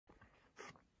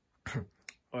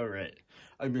Alright,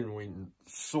 I've been waiting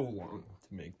so long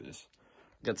to make this.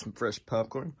 Got some fresh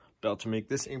popcorn, about to make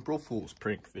this April Fool's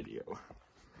prank video.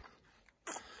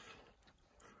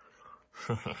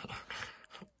 Oh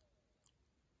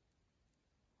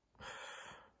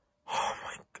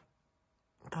my god,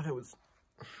 I thought it was...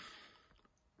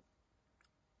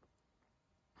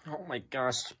 Oh my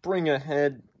gosh, spring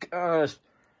ahead, gosh.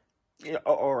 Yeah,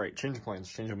 alright, change your plans,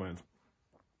 change your minds.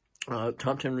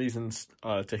 Top 10 reasons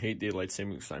to hate daylight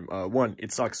savings time. 1,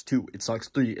 it sucks. 2, it sucks.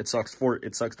 3, it sucks. 4,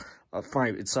 it sucks.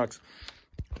 5, it sucks.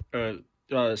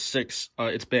 6,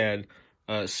 it's bad.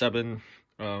 7,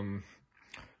 I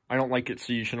don't like it,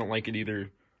 so you shouldn't like it either.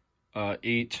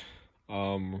 8,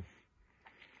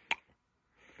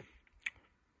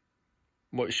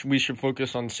 we should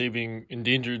focus on saving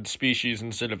endangered species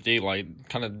instead of daylight.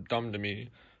 Kind of dumb to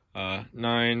me.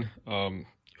 9,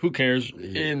 who cares?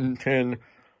 In 10,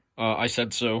 I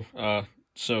said so.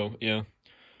 So, yeah.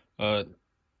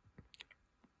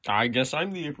 I guess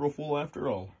I'm the April Fool after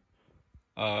all.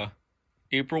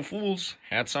 April Fools,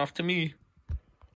 hats off to me.